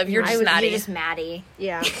never Liv. You're just Maddie. You're just Maddie.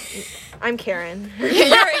 yeah, I'm Karen.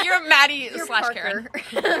 you're Maddie slash Karen.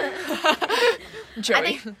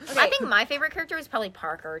 Joey. I think my favorite character is probably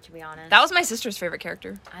Parker, to be honest. That was my sister's favorite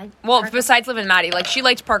character. Besides Liv and Maddie, like she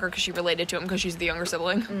liked Parker because she related to him because she's the younger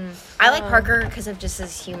sibling. I like Parker because of just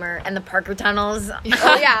his humor and the Parker tunnels.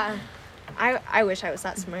 Oh yeah, I wish I was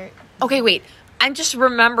that smart. Okay, wait. I'm just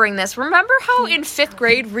remembering this. Remember how in 5th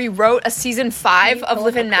grade we wrote a season 5 of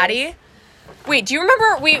Liv and Maddie? Wait, do you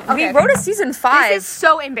remember we wrote a season 5? This is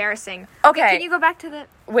so embarrassing. Okay. Can you go back to the?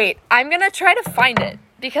 Wait, I'm gonna try to find it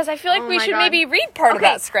because I feel like we my should God. maybe read part of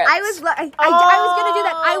that script. I was gonna do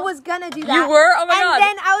that. I was gonna do that. You were? Oh my God. And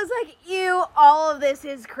then I was like, ew, all of this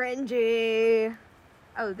is cringy.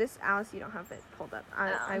 Oh, this, Alice, you don't have it pulled up.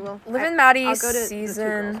 I will. Liv and Maddie I'll go to the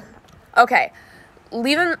season. 2 girls. Okay,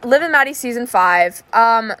 Liv and Maddie season 5.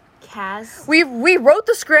 Kaz. We wrote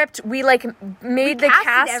the script. We like made the casted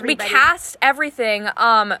cast. everybody. We cast everything.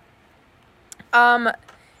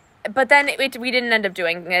 But then we didn't end up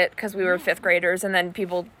doing it because we were 5th graders, and then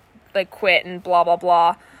people like quit and blah blah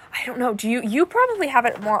blah. I don't know. Do you probably have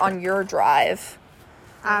it more on your drive?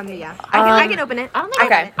 Yeah. I can open it. I don't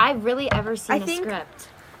think Okay. I've really ever seen I a think- script.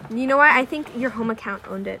 You know what? I think your home account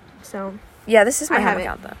owned it. So Yeah, this is my I have home it.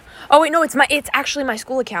 account though. Oh wait, no, it's actually my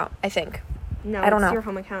school account. I think. no, I don't it's know. your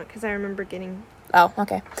home account because I remember getting. Oh,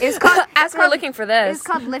 okay. It's called. As we're looking for this. It's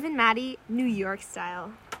called Liv and Maddie New York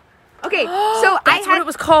Style. Okay, so That's what it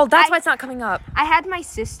was called. That's why it's not coming up. I had my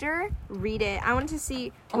sister read it. I wanted to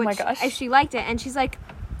see Oh my gosh. if she liked it, and she's like,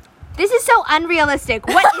 "This is so unrealistic.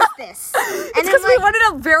 What is this?" And It's then, because we wanted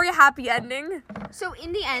a very happy ending. So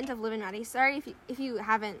in the end of Liv and Maddie, sorry if you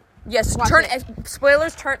haven't. Yes, Watch turn it.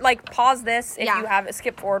 spoilers. Pause this if Yeah. you have it.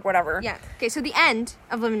 Skip forward, whatever. Yeah. Okay. So the end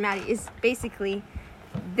of Liv and Maddie is basically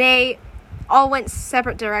they all went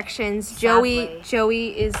separate directions. Sadly. Joey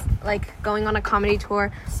is like going on a comedy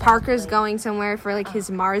tour. Parker's going somewhere for like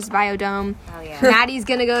his Mars biodome. Oh yeah. Maddie's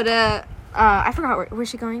gonna go to I forgot where's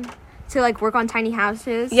she going to like work on tiny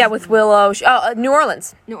houses. Yeah, with Willow. New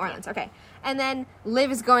Orleans. New Orleans. Okay. And then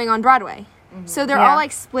Liv is going on Broadway. So they're Yeah. all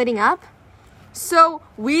like splitting up. So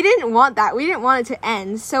we didn't want that. We didn't want it to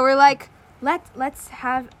end. So we're like, let's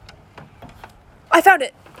have. I found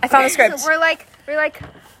it. I found the script. So we're like,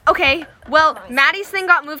 okay. Well, Maddie's thing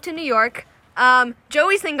got moved to New York.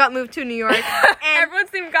 Joey's thing got moved to New York. And Everyone's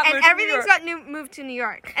thing got and moved to New everything's York. got moved to New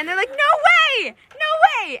York. And they're like, no way.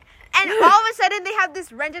 And all of a sudden, they have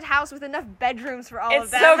this rented house with enough bedrooms for all of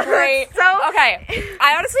It's them. so great. So Okay,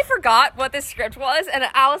 I honestly forgot what this script was. And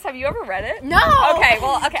Alice, have you ever read it? No. Okay,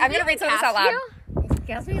 well, I'm gonna read some of this out loud.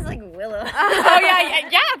 Gatsby's like Willow. Oh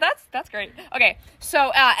yeah, that's great. Okay,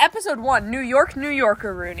 so episode 1, New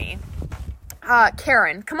Yorker Rooney.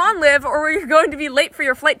 Karen, come on, Liv, or we're going to be late for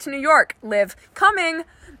your flight to New York. Liv, coming.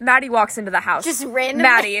 Maddie walks into the house. Just randomly.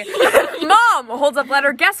 Maddie, Mom holds up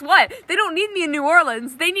letter. Guess what? They don't need me in New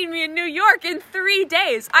Orleans. They need me in New York in 3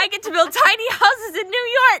 days. I get to build tiny houses in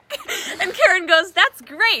New York. And Karen goes, that's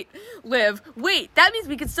great. Liv, wait, that means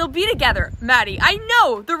we could still be together. Maddie, I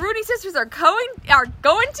know. The Rooney sisters are going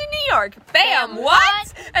to New York. Bam,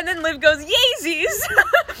 what? And then Liv goes,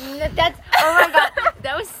 Yeezys. That's oh my god.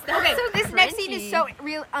 That's Okay, so this next scene is so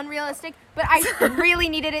unrealistic, but I really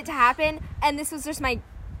needed it to happen, and this was just my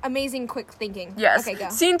amazing quick thinking. Yes. Okay, go.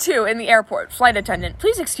 Scene 2 in the airport. Flight attendant,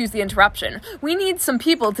 please excuse the interruption. We need some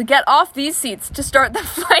people to get off these seats to start the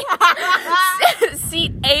flight.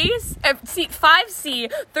 Seat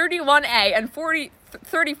 5C, 31A, and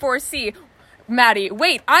 34C Maddie,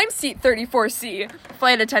 wait, I'm seat 34C.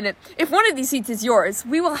 Flight attendant, if one of these seats is yours,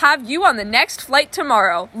 we will have you on the next flight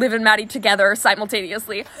tomorrow. Liv and Maddie together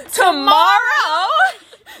simultaneously. Tomorrow?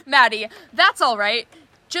 Maddie, that's all right.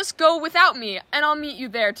 Just go without me, and I'll meet you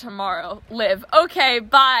there tomorrow. Liv, okay,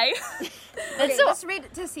 bye. Okay, let's read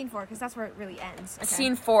to scene 4 because that's where it really ends. Okay.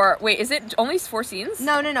 Scene 4. Wait, is it only 4 scenes?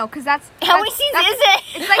 No, because that's How many scenes is it?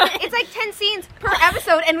 It's like 10 scenes per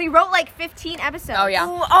episode, and we wrote like 15 episodes. Oh, yeah.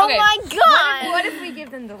 Oh Okay. my god! What if we give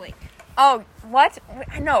them the link? Oh, what?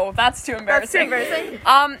 No, that's too embarrassing.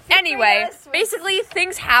 Anyway, basically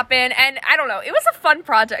things happen, and I don't know. It was a fun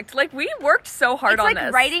project. Like, we worked so hard on It's like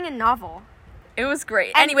this. writing a novel. It was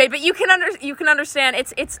great. Anyway, but you can understand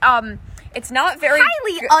it's not very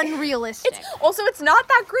Highly unrealistic. It's not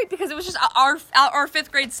that great because it was just our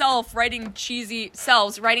 5th grade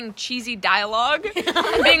writing cheesy dialogue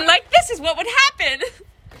and being like, this is what would happen.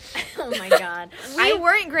 Oh my god. We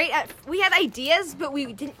weren't great at. We had ideas, but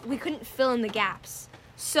we couldn't fill in the gaps.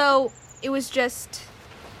 So it was just.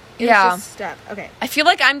 Stuff. Okay. I feel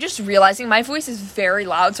like I'm just realizing my voice is very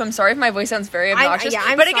loud, so I'm sorry if my voice sounds very obnoxious.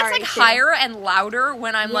 I'm but it sorry, gets too. higher and louder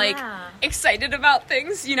when I'm like excited about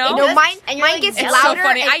things, you know? No, mine like, gets it's louder so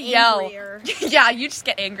funny. and I yell. angrier. Yeah, you just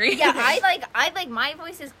get angry. Yeah, I like my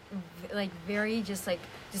voice is like very just.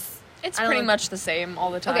 It's I don't pretty know. much the same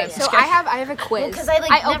all the time. Okay, so I have a quiz. Because I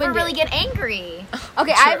never opened really it. get angry.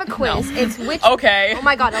 Okay, I have a quiz. No. It's which. Okay. Oh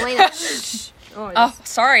my god, Elena. Oh,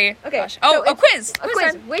 sorry. Okay. Gosh. Oh, so a quiz. A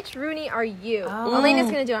quiz. Which Rooney are you? Oh. Elena's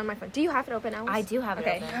gonna do it on my phone. Do you have it open, Alice? I do have it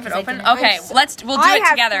open. Have it 'cause I open? didn't- Okay, we'll do I it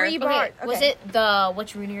have together. 3 Okay, bars. was it the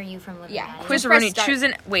which Rooney are you from Living Yeah. Maddie? Quiz Press Rooney, start. choose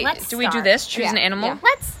an... Wait, Let's do we do start. this? Choose an Yeah, animal? yeah.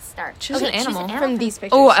 Let's start. Choose an animal. From these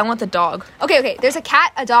pictures. Oh, I want the dog. Okay. There's a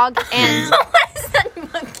cat, a dog, and What is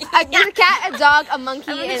that monkey? there's a cat, a dog, a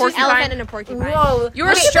monkey, and an porcupine. elephant and a porcupine. Whoa. You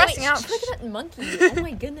were stressing out. Look at that monkey. Oh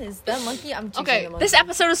my goodness. That monkey, I'm choosing Okay, the monkey. this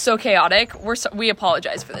episode is so chaotic. We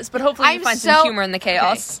apologize for this, but hopefully you I'm find so- some humor in the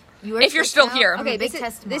chaos. You are If you're stressed still out? here. Okay, Big this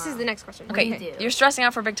test is tomorrow. the next question. What do you Okay, do? you're stressing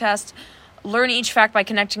out for a big test. Learn each fact by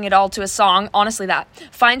connecting it all to a song. Honestly, that.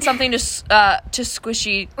 Find something to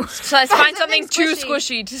squishy. Find something too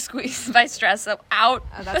squishy to squeeze my stress out. Oh,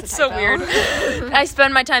 that's a That's so typo. weird. I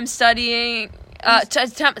spend my time studying.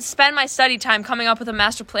 Spend my study time coming up with a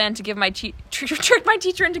master plan to give my trick my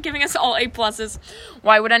teacher into giving us all A+.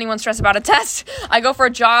 Why would anyone stress about a test? I go for a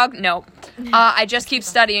jog. No. I just keep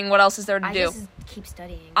studying. What else is there to I do? just keep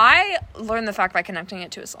studying. I learned the fact by connecting it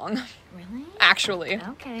to a song. Really? Actually,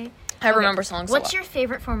 Okay. I remember songs. What's a lot. your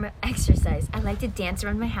favorite form of exercise? I like to dance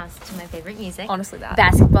around my house to my favorite music. Honestly, that.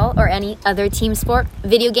 Basketball or any other team sport.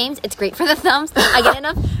 Video games. It's great for the thumbs. I get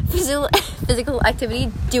enough physical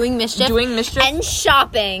activity doing mischief. And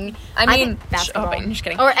shopping. I mean, think basketball. shopping. Just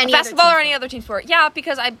kidding. Or any basketball other or team any other team sport. Yeah,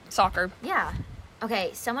 because soccer. Yeah. Okay,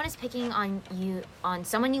 someone is picking on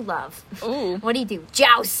someone you love. Ooh. What do?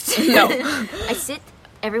 Joust. No. I sit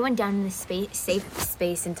everyone down in the safe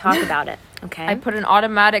space and talk about it. Okay. I put an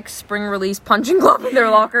automatic spring release punching glove in their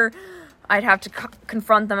locker. I'd have to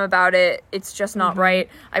confront them about it. It's just not right.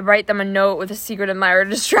 I write them a note with a secret admirer to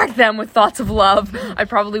distract them with thoughts of love. I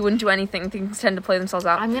probably wouldn't do anything. Things tend to play themselves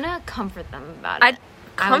out. I'm gonna comfort them about it. I'd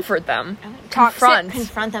comfort them. Confront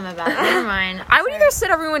Confront. them about it. Never mind. I would either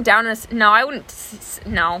sit everyone down and... No, I wouldn't...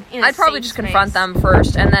 No. In a I'd probably safe just confront space. them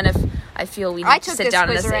first, and then if I feel we need I to took sit this down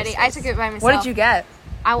in a quiz safe already. space. I took it by myself. What did you get?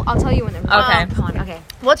 I'll tell you when I'm Okay. Come on. Okay.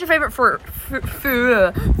 What's your favorite food?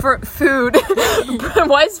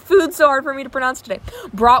 Why is food so hard for me to pronounce today?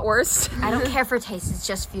 Bratwurst. I don't care for taste. It's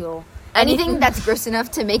just fuel. Anything that's gross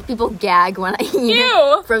enough to make people gag when I eat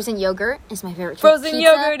Ew. it. Frozen yogurt is my favorite treat. Frozen Pizza,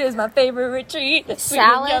 yogurt is my favorite treat. Sweet and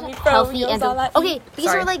salad, yummy healthy, froyo, and all I eat. okay. These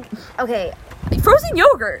Sorry. are like okay. Frozen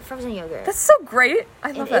yogurt. Frozen yogurt. That's so great.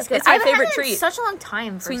 I love It is that. good. It's my I haven't favorite had it in treat. such a long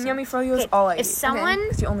time. Sweet and person. yummy froyo is Okay, all I eat. if someone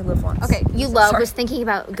Because you only live once. Okay. you love Sorry. was thinking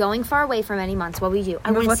about going far away for many months, what would you do? I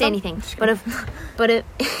move wouldn't with say them? anything. But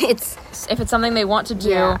if it's If it's something they want to do,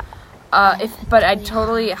 Yeah. but I'd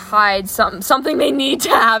totally hide something they need to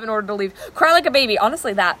have in order to leave. Cry like a baby.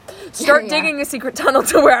 Honestly, that. Start Yeah. digging a secret tunnel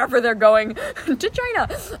to wherever they're going to China.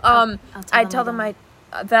 I'd tell them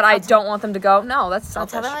that I don't want them to go. No, that's I'll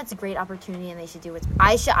selfish. tell them it's a great opportunity and they should do what's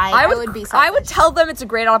I would be I would selfish. tell them it's a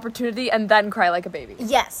great opportunity and then cry like a baby.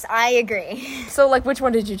 Yes, I agree. So, like, which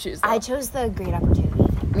one did you choose? Though? I chose the great opportunity.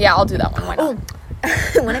 Yeah, I'll do that one. Why not?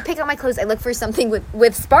 When I pick out my clothes, I look for something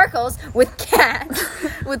with sparkles, with cats,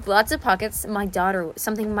 with lots of pockets.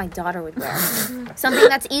 Something my daughter would wear. Something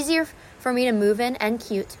that's easier for me to move in and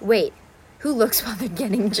cute. Wait, who looks while they're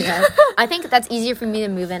getting dressed? I think that's easier for me to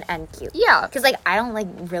move in and cute. Yeah. Because like I don't like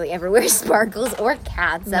really ever wear sparkles or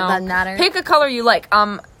cats. That doesn't matter. Pick a color you like.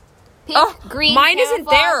 Pink, green, mine isn't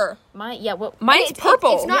camouflage. there. Mine's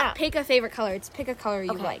purple. It's not pick a favorite color. It's pick a color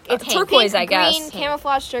you like. It's turquoise, pink, I guess. green,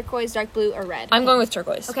 camouflage, turquoise, dark blue, or red. I'm going with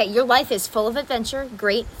turquoise. Okay, your life is full of adventure,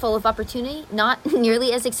 great, full of opportunity, not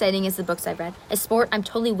nearly as exciting as the books I've read. A sport, I'm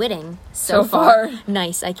totally winning so far.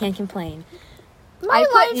 Nice, I can't complain.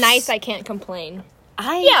 I put nice. I can't complain.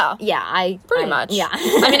 Pretty much. Yeah.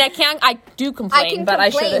 I do complain, but I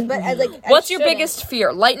shouldn't. What's your biggest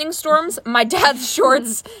fear? Lightning storms, my dad's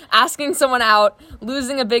shorts, asking someone out,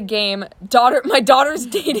 losing a big game, my daughter's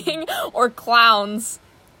dating, or clowns?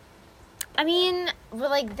 I mean,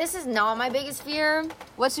 this is not my biggest fear.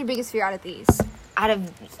 What's your biggest fear out of these? Out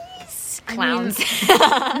of these clowns.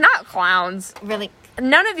 Not clowns. Really?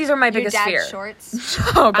 None of these are my Your biggest dad's fear. shorts.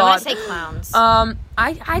 Oh, God. I'm going to say clowns.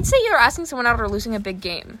 I'd say you're asking someone out or losing a big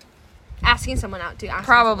game. Asking someone out, too.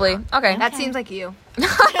 Probably. Okay. That seems like you.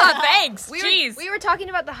 Thanks. We were talking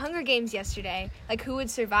about the Hunger Games yesterday, like who would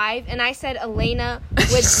survive, and I said Elena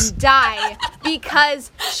would die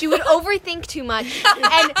because she would overthink too much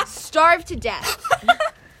and starve to death.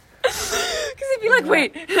 Because I'd be like,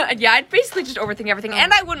 wait, I'd basically just overthink everything,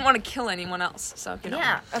 and I wouldn't want to kill anyone else. So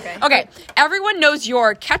Yeah. Okay. Everyone knows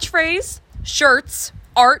your catchphrase, shirts,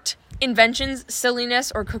 art, inventions,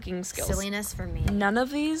 silliness, or cooking skills. Silliness for me. None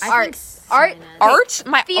of these. Art. Art?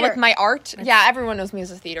 Theater. My art? Yeah, everyone knows me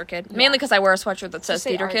as a theater kid. Mainly because I wear a sweatshirt that says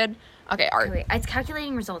say theater art. kid. Okay, art. Wait, it's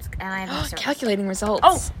calculating results, and I have no service. Calculating results.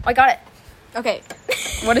 Oh, I got it. Okay.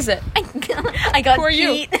 What is it? I got Who are you?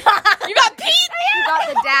 Pete. You got Pete? You got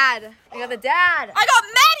the dad. I got the dad. I got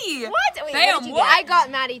Maddie! What? Wait, Damn, what did you what? get? I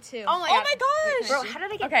got Maddie, too. Oh my gosh. Bro, how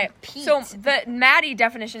did I get Okay, Pete? so the Maddie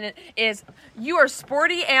definition is you are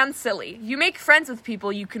sporty and silly. You make friends with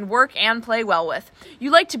people you can work and play well with.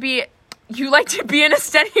 You like to be in a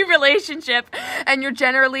steady relationship, and you're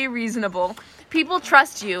generally reasonable. People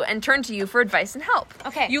trust you and turn to you for advice and help.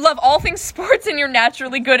 Okay. You love all things sports, and you're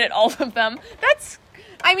naturally good at all of them.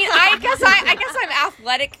 I guess I'm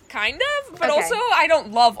athletic, kind of, but Okay. also I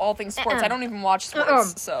don't love all things sports. I don't even watch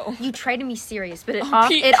sports, so. You try to be serious, but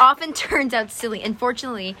Pete. it often turns out silly.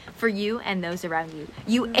 Unfortunately for you and those around you,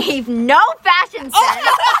 you have no fashion sense.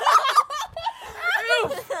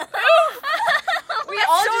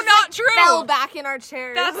 That's so not true. Fell back in our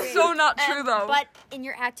chairs. That's so not true, though. But in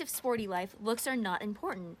your active sporty life, looks are not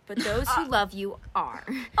important, but those who love you are.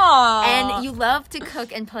 Aww. And you love to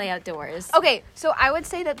cook and play outdoors. Okay, so I would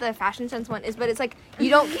say that the fashion sense one is, but it's like you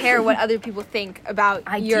don't care what other people think about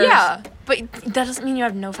yours. Yeah, but that doesn't mean you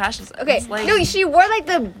have no fashion sense. Okay, Like, no, she wore like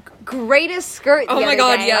the greatest skirt. Oh the my other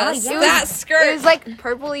God, day. yes. It That was, skirt. It was like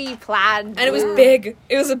purpley plaid, and it was blue. big.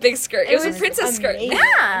 It was a big skirt. It was a was princess skirt. amazing.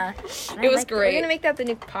 Yeah. It was We're great. gonna make that the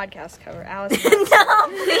new podcast cover, Alice.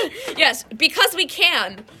 Yes, because we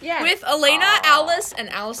can. Yeah. With Elena, Alice, and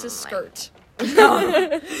Alice's skirt.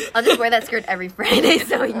 I'll just wear that skirt every Friday,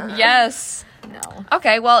 so you know. Yes. No.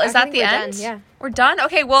 Okay, well, is that think the we're end? done, yeah. We're done?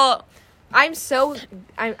 Okay, well, I hope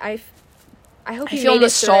I you feel made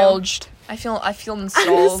it through. nostalged. I feel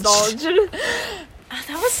nostalged. Nostalged.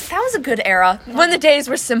 That was a good era. When the days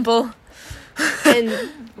were simple. And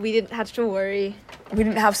we didn't have to worry. We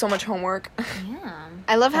didn't have so much homework. Yeah.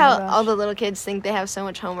 I love how all the little kids think they have so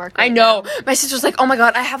much homework. I right know. now. My sister's like, oh my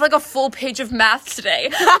God, I have like a full page of math today.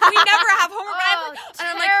 We never have homework.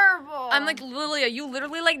 I'm like, Lilia, you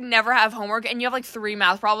literally like never have homework and you have like 3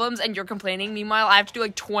 math problems and you're complaining. Meanwhile, I have to do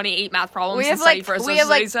like 28 math problems We to have, study like- for a we social have,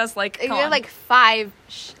 like- studies test. Like, We come have on. like 5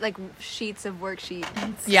 sheets of worksheet.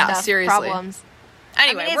 Yeah, stuff, seriously. Problems.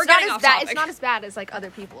 Anyway, I mean, we're it's not getting as off bad. topic. It's not as bad as like other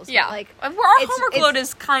people's. but, Yeah, like our it's- homework it's- load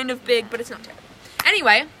is kind of big, but it's not terrible.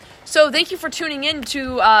 Anyway, so thank you for tuning in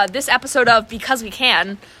to this episode of Because We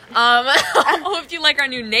Can. I hope you like our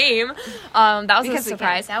new name. That was Because a We Can.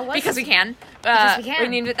 surprise. That was Because we can. Because we can. We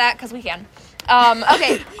named it that because we can.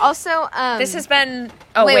 Okay. Also, This has been.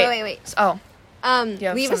 Oh wait. Oh,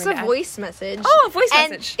 have Leave us something a to add? voice message. Oh, a voice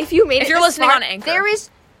And message. if you made If it you're this listening far, on Anchor.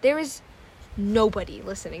 there is nobody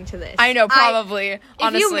listening to this. I know, probably.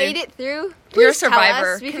 Honestly, If you made it through, you're a please tell us,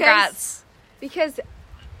 survivor. Congrats. Because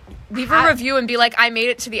Leave a review and be like, I made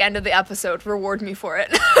it to the end of the episode. Reward me for it.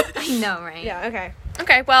 I know, right? yeah, okay.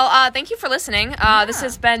 Okay, well, thank you for listening. This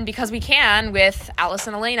has been Because We Can with Alice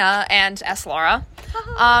and Elena and S. Laura.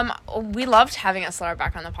 We loved having S. Laura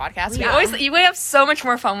back on the podcast. We have so much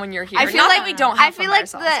more fun when you're here. I feel Not like that we don't have I feel fun by like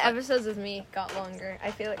ourselves, the but episodes with me got longer.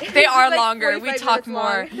 I feel like they are like longer. We 45 talk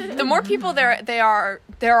minutes more. long. The more people there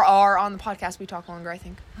are on the podcast, we talk longer, I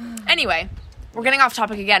think. Anyway, we're getting off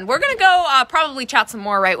topic again. We're going to go probably chat some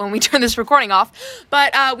more right when we turn this recording off.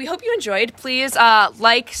 But we hope you enjoyed. Please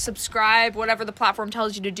like, subscribe, whatever the platform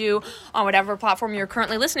tells you to do on whatever platform you're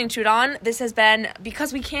currently listening to it on. This has been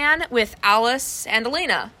Because We Can with Alice and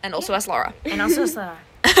Elena and also S. Laura. And also,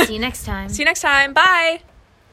 See you next time. See you next time. Bye.